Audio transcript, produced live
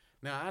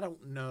Now, I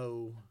don't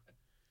know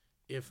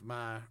if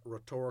my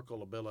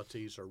rhetorical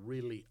abilities are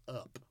really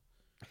up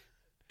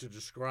to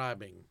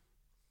describing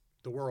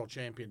the World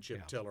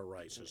Championship tiller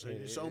races.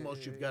 It's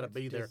almost you've got to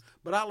be there.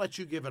 But I'll let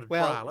you give it a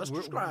try. Let's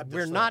describe this.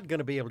 We're not going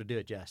to be able to do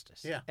it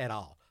justice Yeah. at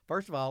all.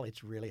 First of all,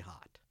 it's really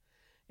hot.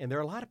 And there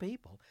are a lot of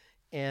people.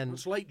 And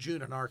It's late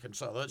June in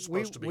Arkansas. That's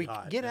supposed to be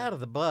hot. We get out of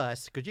the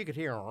bus because you could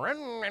hear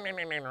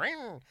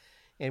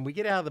and we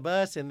get out of the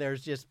bus and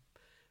there's just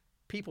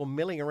people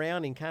milling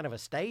around in kind of a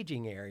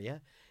staging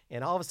area.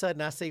 And all of a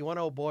sudden, I see one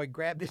old boy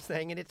grab this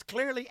thing, and it's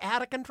clearly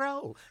out of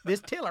control. This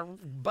tiller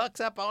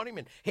bucks up on him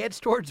and heads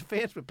towards the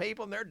fence with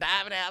people, and they're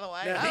diving out of the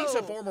way. Now, he's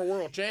a former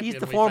world champion.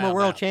 He's the former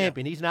world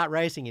champion. He's not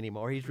racing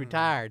anymore. He's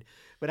retired.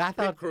 But I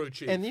thought, crew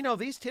chief. and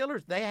these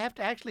tillers, they have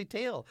to actually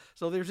till.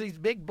 So there's these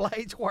big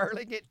blades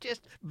whirling. It's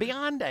just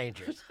beyond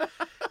dangerous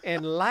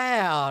and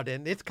loud.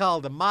 And it's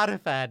called the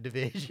modified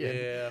division.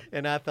 Yeah.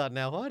 And I thought,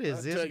 now what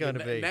is this going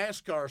to be?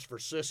 NASCAR's for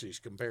sissies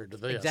compared to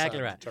this.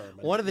 Exactly right.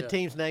 One of the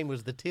team's name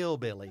was the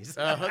Tillbillies.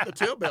 The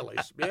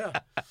Tillbillies. Yeah.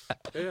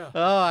 Yeah.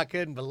 Oh, I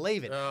couldn't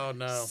believe it. Oh,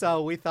 no.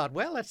 So we thought,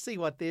 well, let's see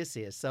what this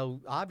is.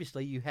 So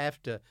obviously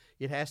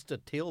it has to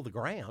till the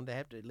ground. They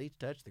have to at least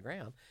touch the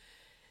ground.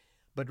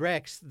 But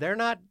Rex, they're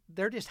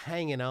just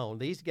hanging on.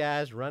 These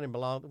guys running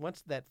along.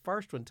 Once that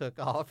first one took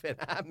off, and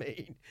I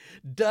mean,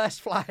 dust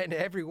flying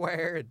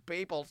everywhere and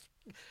people,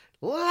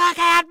 look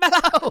out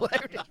below.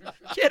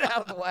 Get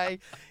out of the way.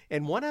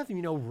 And one of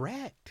them,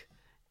 wrecked.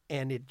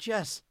 And it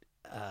just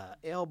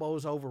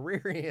elbows over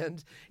rear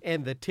ends,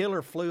 and the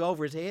tiller flew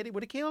over his head. It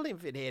would have killed him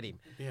if it hit him.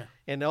 Yeah.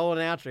 And the old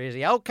announcer, is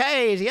he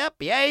okay? Is he up?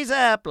 Yeah, he's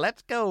up.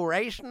 Let's go.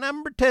 Race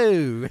number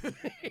 2.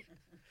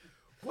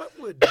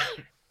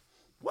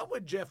 What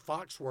would Jeff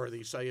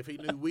Foxworthy say if he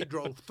knew we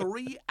drove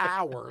 3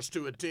 hours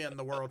to attend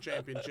the World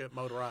Championship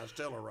motorized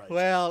tiller race?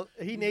 Well,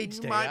 he needs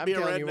to. Might I'm be a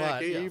telling you redneck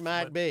what, if, he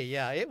might be.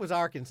 Yeah, it was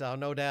Arkansas,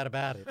 no doubt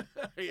about it.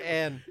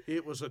 And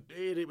it was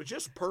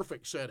just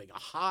perfect setting. A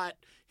hot,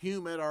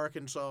 humid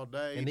Arkansas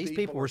day. And these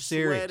people were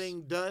serious.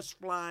 Sweating, dust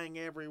flying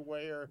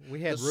everywhere.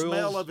 We had the rules.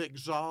 Smell of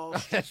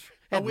exhaust.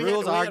 We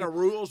had a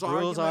rules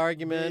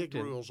argument.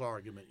 Big rules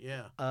argument,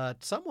 yeah.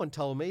 Someone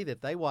told me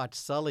that they watched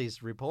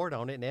Sully's report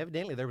on it, and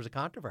evidently there was a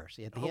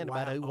controversy at the end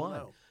about who won.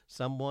 No.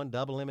 Someone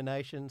double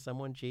elimination,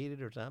 someone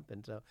cheated or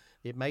something. So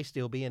it may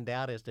still be in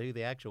doubt as to who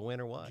the actual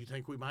winner was. Do you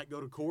think we might go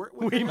to court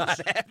with We this?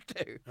 might have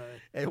to.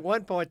 At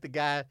one point, the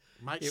guy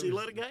might see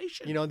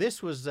litigation.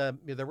 This was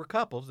there were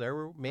couples. There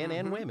were men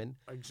and women.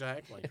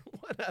 Exactly.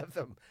 One of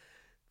them,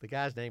 the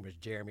guy's name was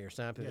Jeremy or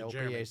something. Yeah, the old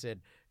Jeremy. PA said,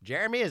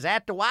 "Jeremy, is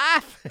that the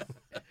wife?"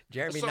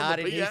 Jeremy So the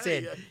nodded. He PA,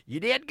 said, yeah. "You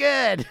did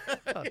good."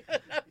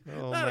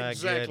 Oh Not my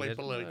exactly goodness.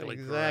 politically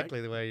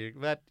exactly the way you.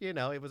 But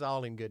it was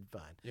all in good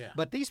fun. Yeah.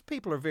 But these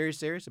people are very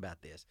serious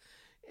about this.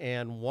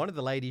 And one of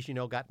the ladies,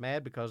 got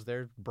mad because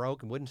they're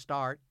broke and wouldn't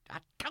start. I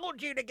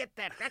told you to get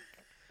that.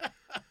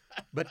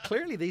 But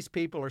clearly, these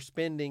people are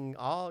spending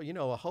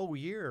a whole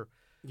year.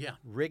 Yeah.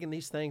 Rigging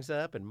these things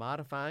up and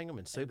modifying them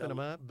and souping them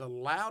up. The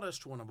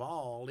loudest one of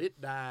all,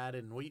 it died,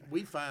 and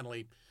we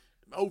finally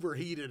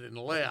overheated and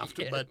left.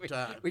 Yeah, but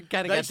we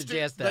kind of got the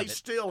gist of it. They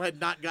still had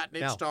not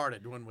gotten it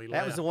started when we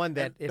left. That was the one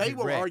that they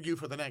will wrecked. Argue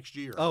for the next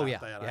year. Oh about yeah,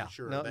 that, yeah. I'm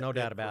sure. No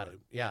doubt about it.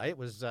 Yeah, it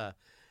was the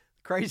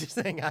craziest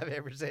thing I've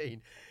ever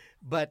seen.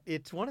 But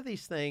it's one of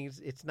these things.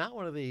 It's not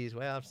one of these.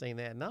 Well, I've seen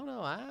that. No,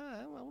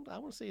 I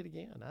want to see it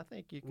again. I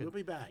think you could. We'll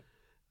be back.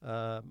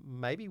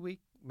 Maybe we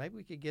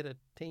could get a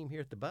team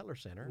here at the Butler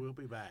Center. We'll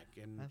be back.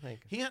 And I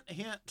think.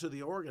 Hint to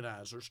the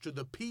organizers, to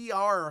the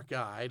PR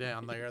guy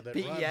down there that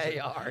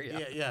PAR,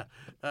 yeah.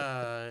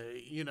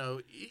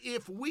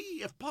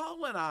 If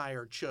Paul and I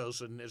are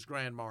chosen as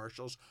grand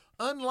marshals,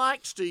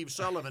 unlike Steve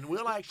Sullivan,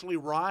 we'll actually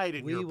ride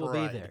in your parade. We will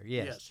be there.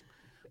 Yes.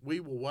 We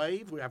will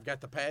wave. I've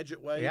got the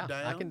pageant wave yeah,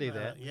 down. I can do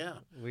that. Yeah.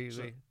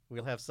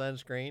 We'll have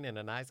sunscreen and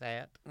a nice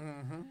hat.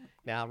 Mm-hmm.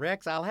 Now,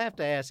 Rex, I'll have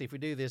to ask if we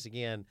do this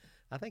again.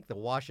 I think the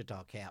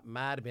Ouachita cap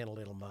might have been a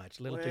little much,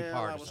 a little too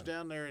partisan. I was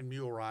down there in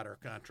Mule Rider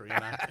country,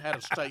 and I had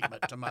a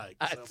statement to make.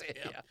 So,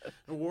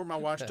 I wore my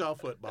Ouachita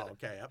football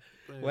cap.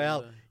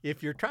 Well,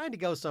 if you're trying to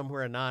go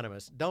somewhere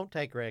anonymous, don't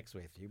take Rex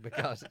with you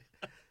because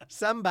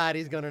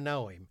somebody's going to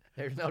know him.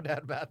 There's no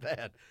doubt about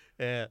that.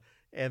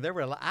 And there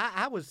were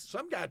I was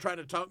some guy trying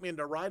to talk me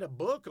into write a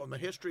book on the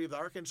history of the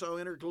Arkansas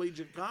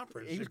Intercollegiate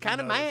Conference. He was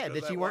kind of mad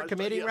that you weren't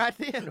committing right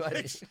then.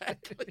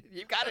 Exactly.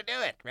 You've got to do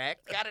it,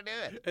 Rex. Got to do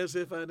it. As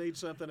if I need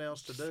something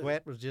else to do.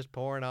 Sweat was just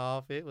pouring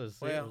off. It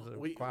was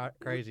a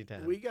crazy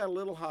time. We got a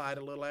little hot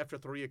a little after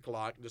 3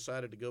 o'clock and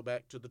decided to go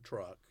back to the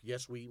truck.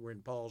 Yes, we were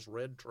in Paul's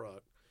red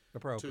truck.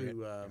 Appropriate.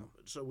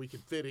 So we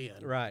could fit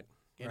in. Right.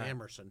 In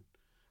Emerson.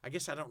 I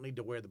guess I don't need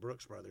to wear the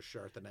Brooks Brothers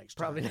shirt the next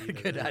time. Probably not a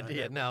good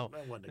idea, no.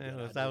 That wasn't a good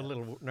idea. I was a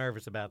little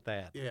nervous about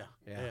that.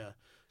 Yeah.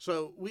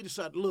 So we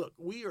decided, look,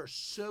 we are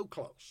so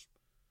close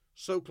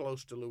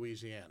to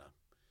Louisiana.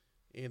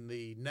 In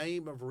the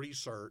name of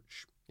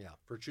research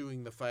for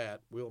chewing the fat,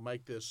 we'll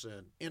make this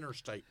an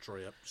interstate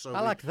trip. So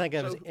I like to think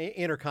of it as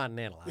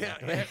intercontinental.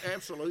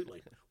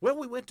 Absolutely. Well,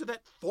 we went to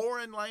that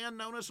foreign land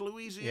known as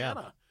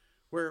Louisiana.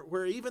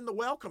 where even the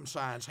welcome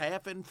sign's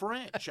half in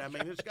French. I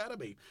mean, it's got to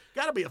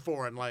be a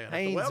foreign land.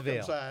 The welcome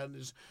Haynesville. sign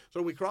is.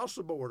 So we cross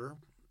the border,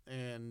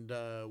 and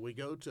we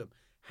go to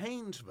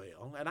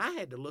Haynesville, and I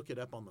had to look it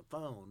up on the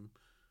phone,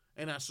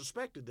 and I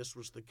suspected this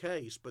was the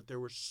case, but there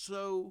were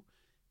so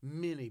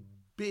many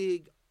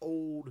big,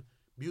 old,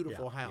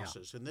 beautiful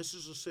houses, and this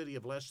is a city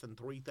of less than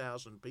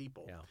 3,000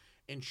 people. Yeah.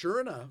 And sure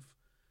enough,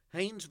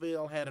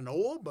 Haynesville had an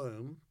oil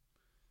boom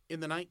in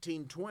the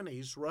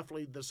 1920s,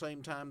 roughly the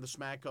same time the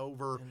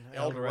Smackover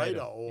El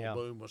Dorado oil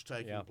boom was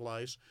taking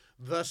place.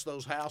 Thus,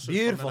 those houses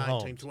Beautiful from the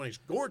homes. 1920s.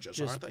 Gorgeous,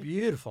 Just aren't they?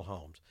 beautiful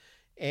homes.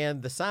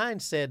 And the sign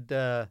said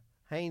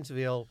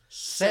Haynesville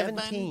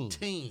 17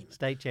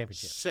 state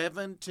championships.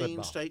 17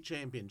 Football. state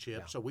championships.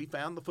 Yeah. So we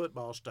found the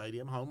football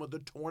stadium, home of the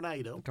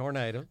Tornado.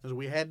 Tornado. Because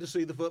we had to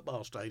see the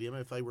football stadium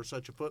if they were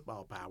such a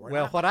football power.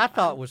 Well, what I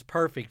thought was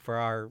perfect for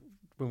our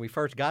when we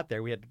first got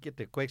there, we had to get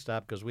to Quick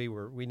Stop because we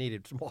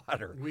needed some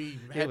water.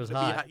 It was to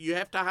hot. you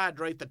have to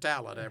hydrate the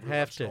talent every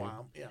once in a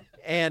while. Yeah.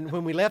 And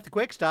when we left the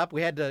Quick Stop,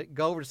 we had to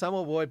go over to some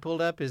old boy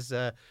pulled up his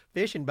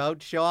fishing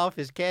boat to show off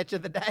his catch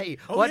of the day.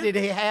 What did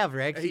he have,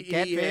 Rex? He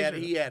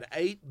had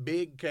 8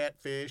 big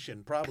catfish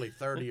and probably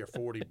 30 or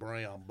 40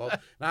 brim. And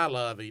I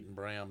love eating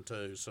brim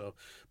too. So,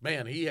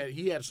 man,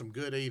 he had some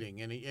good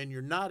eating. And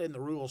you're not in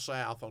the rural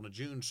South on a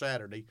June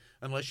Saturday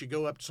unless you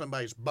go up to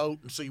somebody's boat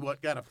and see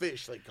what kind of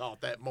fish they caught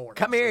that morning.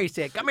 Come here, he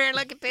said. Come here and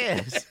look at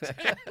this.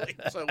 Exactly.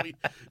 So we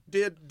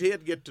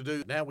did get to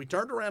do. Now we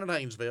turned around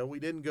at Haynesville. We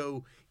didn't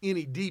go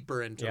any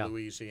deeper into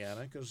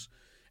Louisiana because,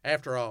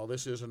 after all,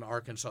 this is an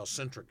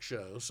Arkansas-centric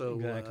show. So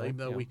even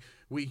though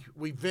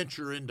we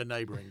venture into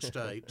neighboring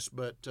states,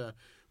 but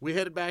we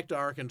headed back to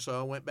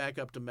Arkansas, went back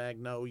up to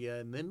Magnolia,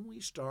 and then we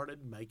started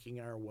making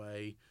our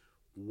way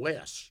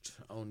west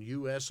on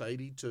US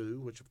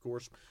 82, which of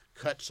course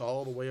cuts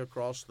all the way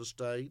across the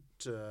state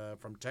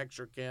from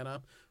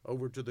Texarkana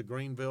over to the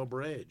Greenville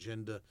Bridge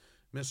into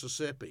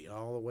Mississippi,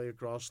 all the way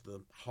across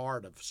the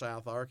heart of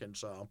South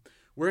Arkansas.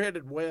 We're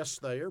headed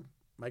west there,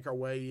 make our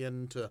way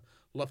into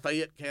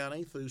Lafayette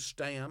County through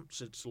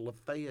Stamps. It's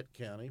Lafayette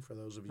County for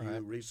those of you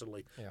who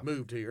recently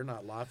moved here,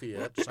 not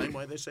Lafayette. Same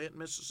way they say it in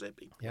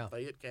Mississippi,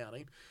 Lafayette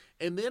County.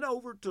 And then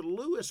over to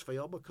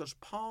Louisville because,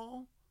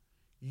 Paul,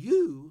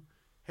 you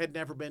had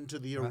never been to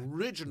the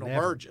original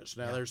Burgess.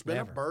 Now, there's been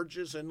a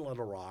Burgess in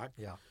Little Rock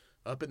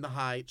up in the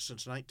Heights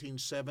since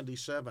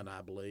 1977,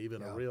 I believe,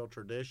 in a real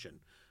tradition.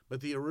 But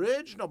the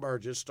original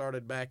Burgess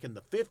started back in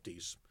the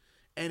 50s,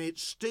 and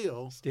it's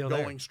still going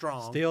there.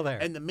 strong. Still there.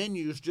 And the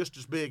menu's just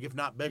as big, if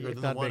not bigger,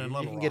 than the one in Little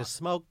Rock. You can get a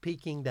smoked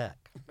Peking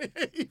duck.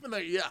 Even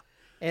though,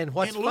 And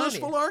what's in funny,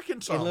 Louisville,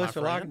 Arkansas, in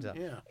Louisville, my friend.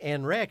 Arkansas.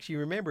 And Rex, you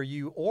remember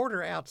you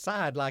order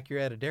outside like you're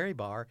at a dairy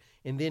bar,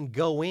 and then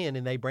go in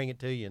and they bring it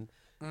to you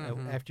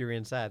after you're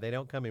inside. They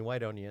don't come and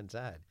wait on you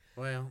inside.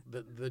 Well,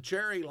 the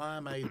cherry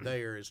limeade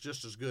there is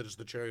just as good as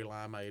the cherry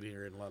limeade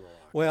here in Little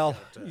Rock. Well,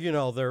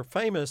 they're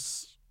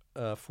famous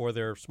for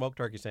their smoked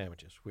turkey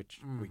sandwiches,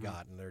 which we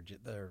got, and they're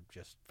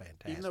just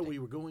fantastic. Even though we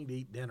were going to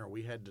eat dinner,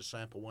 we had to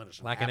sample one as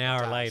an like an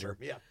hour later.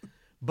 Yeah.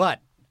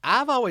 But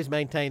I've always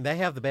maintained they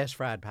have the best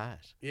fried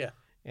pies. Yeah.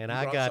 And You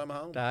I brought some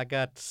home?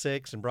 got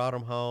 6 and brought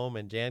them home,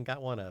 and Jan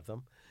got one of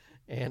them.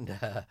 And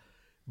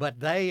but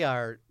they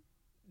are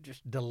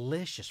just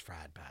delicious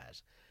fried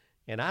pies.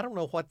 And I don't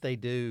know what they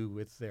do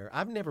with their.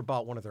 I've never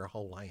bought one of their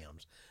whole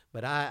lambs,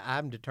 but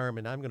I'm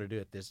determined I'm going to do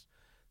it this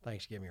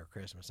Thanksgiving or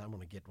Christmas. I'm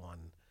going to get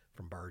one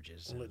from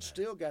Burgess. Well, it's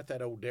still got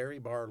that old dairy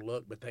bar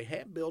look, but they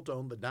have built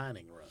on the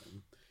dining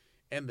room.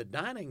 And the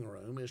dining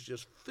room is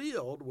just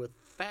filled with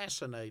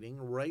fascinating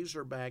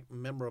Razorback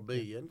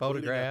memorabilia.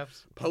 including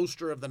Photographs. A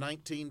poster of the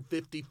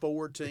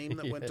 1954 team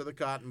that went to the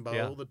Cotton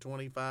Bowl, the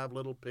 25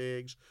 Little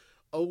Pigs,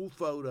 old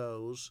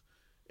photos.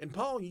 And,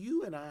 Paul,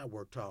 you and I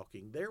were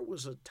talking. There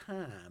was a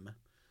time,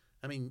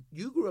 I mean,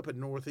 you grew up in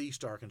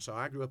northeast Arkansas.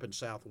 I grew up in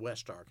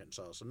southwest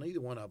Arkansas, so neither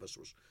one of us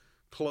was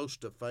close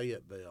to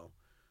Fayetteville.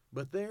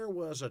 But there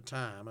was a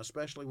time,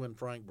 especially when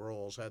Frank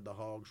Broyles had the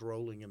Hogs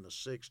rolling in the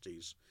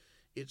 60s,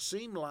 it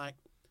seemed like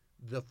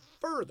the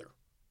further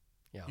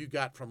you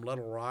got from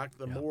Little Rock,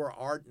 the more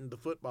ardent the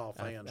football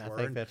fans were.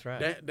 I think that's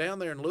right. Down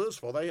there in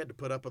Louisville, they had to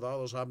put up with all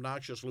those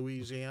obnoxious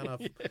Louisiana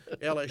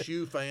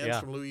LSU fans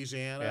from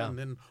Louisiana and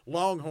then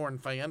Longhorn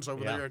fans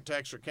over there at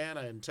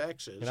Texarkana in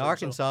Texas. In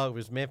Arkansas, it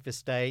was Memphis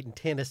State and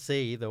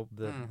Tennessee, the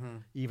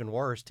even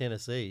worse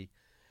Tennessee.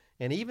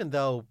 And even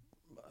though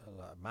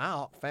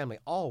my family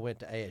all went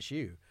to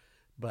ASU,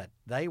 but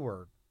they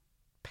were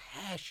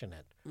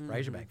passionate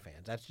Razorback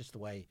fans. That's just the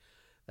way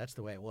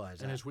it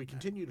was. And as we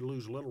continue to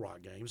lose Little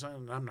Rock games,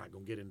 I'm not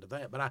going to get into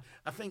that, but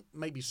I think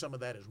maybe some of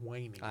that is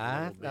waning.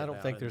 I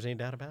don't think there's any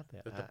doubt about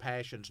that. That the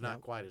passion's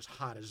not quite as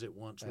hot as it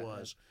once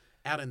was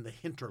out in the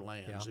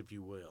hinterlands, if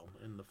you will,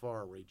 in the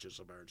far reaches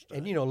of our state.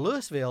 And,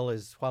 Louisville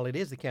is, while it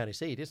is the county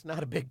seat, it's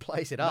not a big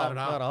place at all.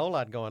 Not a whole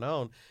lot going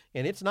on.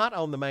 And it's not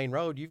on the main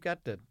road. You've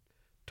got to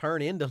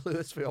turn into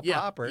Louisville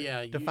proper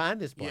to find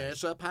this place. Yeah,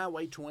 it's up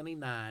Highway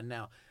 29.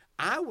 Now,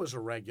 I was a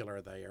regular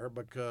there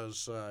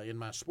because in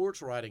my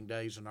sports writing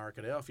days in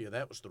Arkadelphia,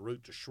 that was the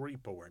route to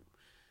Shreveport.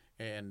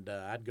 And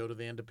I'd go to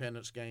the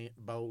Independence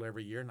Bowl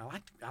every year, and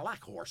I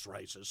like horse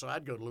races, so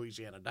I'd go to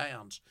Louisiana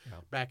Downs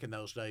back in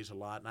those days a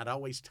lot, and I'd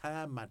always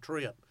time my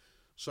trip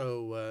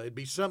so it'd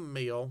be some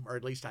meal, or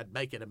at least I'd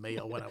make it a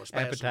meal when I was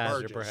passing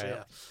Appetizer, Burgess.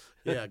 perhaps.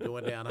 Yeah,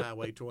 going down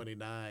Highway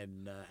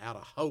 29 out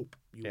of Hope,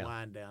 you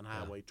wind down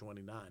Highway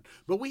 29.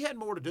 But we had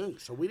more to do,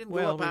 so we didn't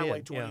go up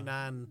Highway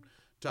 29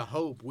 to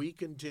Hope. We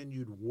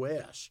continued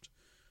west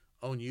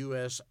on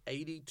US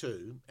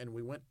 82, and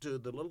we went to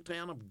the little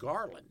town of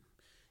Garland.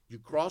 You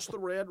cross the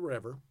Red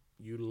River.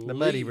 The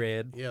muddy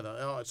red. Yeah,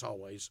 it's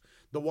always.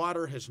 The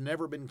water has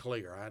never been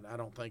clear, I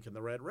don't think, in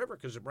the Red River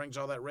because it brings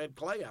all that red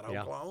clay out of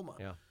Oklahoma.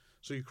 Yeah.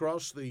 So you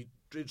cross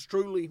it's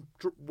truly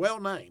well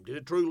named.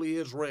 It truly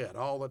is red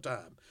all the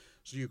time.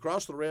 So you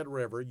cross the Red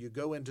River, you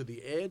go into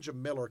the edge of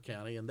Miller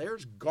County, and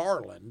there's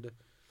Garland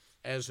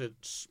as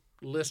it's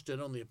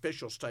listed on the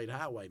official state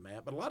highway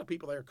map. But a lot of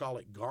people there call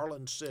it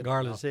Garland City.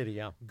 Garland City,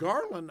 yeah.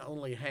 Garland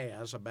only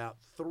has about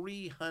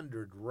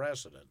 300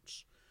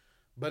 residents.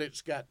 But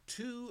it's got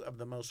two of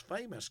the most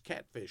famous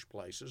catfish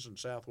places in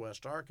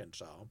southwest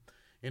Arkansas.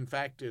 In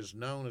fact, is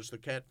known as the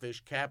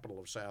catfish capital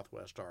of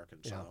southwest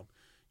Arkansas. Yeah.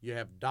 You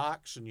have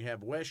Docks and you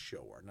have West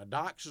Shore. Now,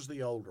 Docks is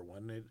the older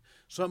one.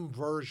 Some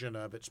version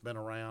of it's been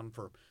around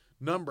for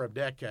a number of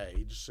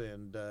decades,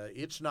 and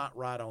it's not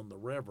right on the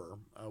river.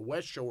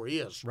 West Shore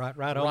is right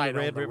on the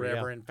Red River.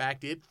 Yeah. In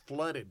fact, it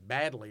flooded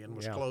badly and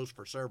was closed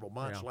for several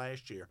months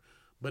last year.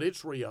 But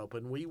it's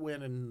reopened. We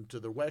went into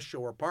the West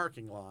Shore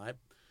parking lot,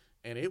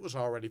 and it was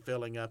already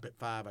filling up at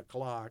 5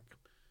 o'clock.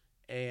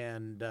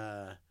 And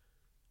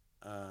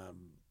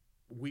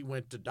we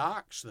went to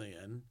Docks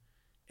then.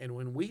 And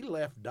when we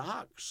left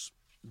Docks,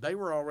 they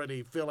were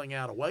already filling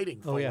out a waiting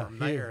form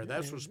there.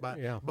 That was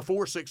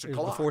before 6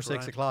 o'clock. Before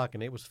 6 o'clock,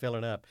 and it was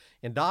filling up.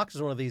 And Docks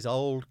is one of these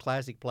old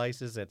classic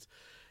places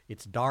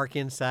it's dark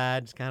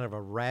inside. It's kind of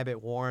a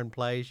rabbit warren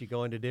place. You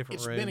go into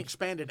different rooms. It's been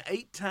expanded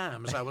 8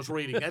 times, I was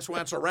reading. That's why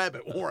it's a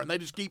rabbit warren. They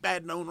just keep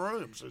adding on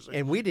rooms.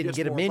 And we didn't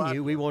get a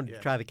menu. We wanted to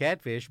try the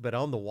catfish, but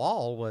on the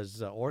wall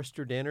was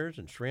oyster dinners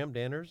and shrimp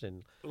dinners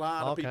and a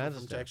lot all of people kinds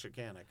from of stuff.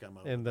 Texarkana come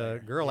over. And the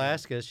girl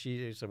asked us,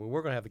 she said, well,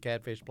 we're going to have the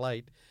catfish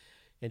plate.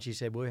 And she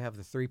said, we'll have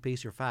the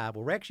 3-piece or 5.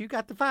 Well, Rex, you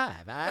got the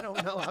 5. I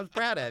don't know. I was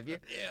proud of you.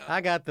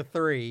 I got the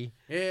 3.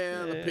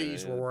 Yeah, the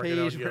peas were working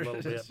on you a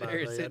little bit.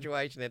 Serious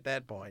situation at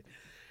that point.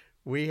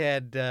 We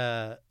had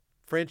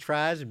French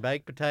fries and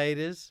baked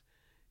potatoes,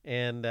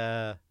 and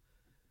the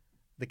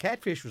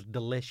catfish was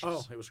delicious.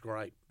 Oh, it was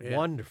great. Yeah.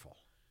 Wonderful.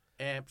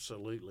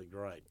 Absolutely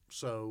great.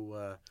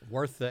 So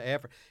worth the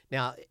effort.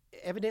 Now,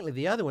 evidently,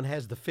 the other one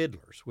has the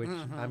fiddlers, which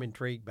I'm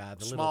intrigued by.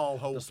 The small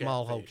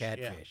whole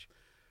catfish. Yeah.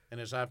 And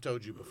as I've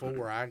told you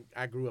before,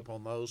 I grew up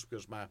on those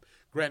because my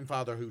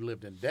grandfather, who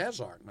lived in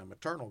Des Arc, my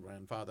maternal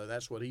grandfather,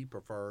 that's what he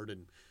preferred.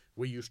 And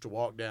we used to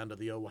walk down to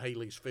the old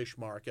Haley's Fish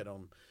Market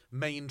on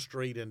Main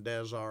Street in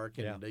Des Arc,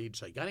 and he'd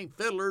say, "Got any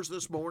fiddlers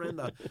this morning?"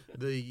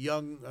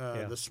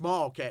 The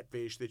small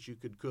catfish that you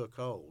could cook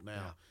whole.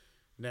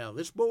 Now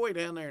this boy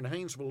down there in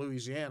Haynesville,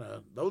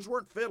 Louisiana, those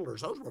weren't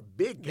fiddlers; those were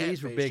big catfish.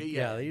 These were big.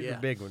 These were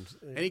big ones.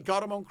 And he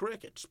caught them on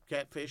crickets,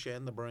 catfish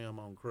and the brim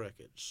on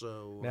crickets.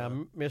 So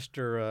now,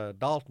 Mr.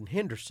 Dalton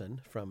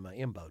Henderson from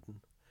Imboden,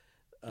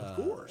 of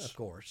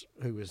course,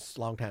 who was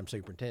longtime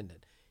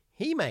superintendent,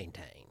 he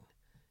maintained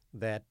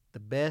that the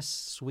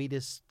best,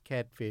 sweetest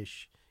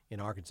catfish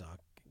in Arkansas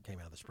came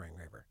out of the Spring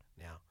River.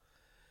 Now,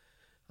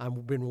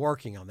 I've been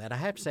working on that. I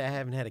have to say I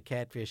haven't had a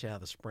catfish out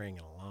of the spring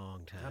in a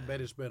long time. I bet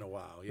it's been a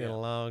while. Yeah, been a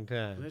long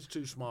time. And it's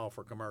too small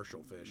for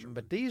commercial fishing.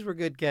 But these were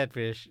good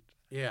catfish.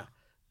 Yeah.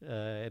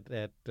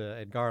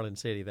 At Garland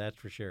City, that's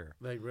for sure.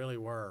 They really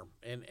were.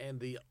 And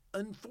the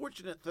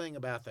unfortunate thing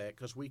about that,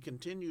 because we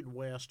continued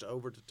west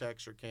over to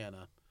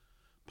Texarkana,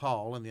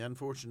 Paul, and the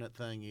unfortunate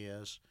thing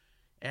is,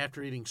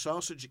 after eating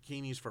sausage at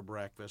Keeney's for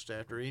breakfast,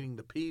 after eating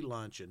the pea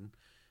luncheon,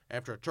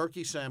 after a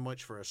turkey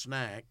sandwich for a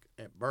snack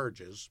at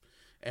Burgess,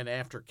 and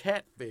after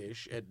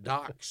catfish at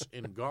Docks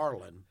in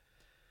Garland,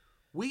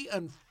 we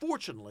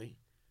unfortunately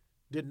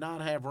did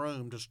not have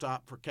room to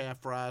stop for calf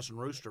fries and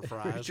rooster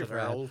fries at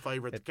our old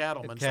favorite, the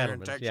Cattleman's there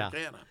in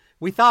Texarkana. Yeah.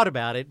 We thought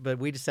about it, but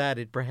we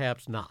decided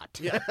perhaps not.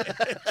 Yeah,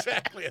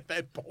 exactly at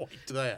that point.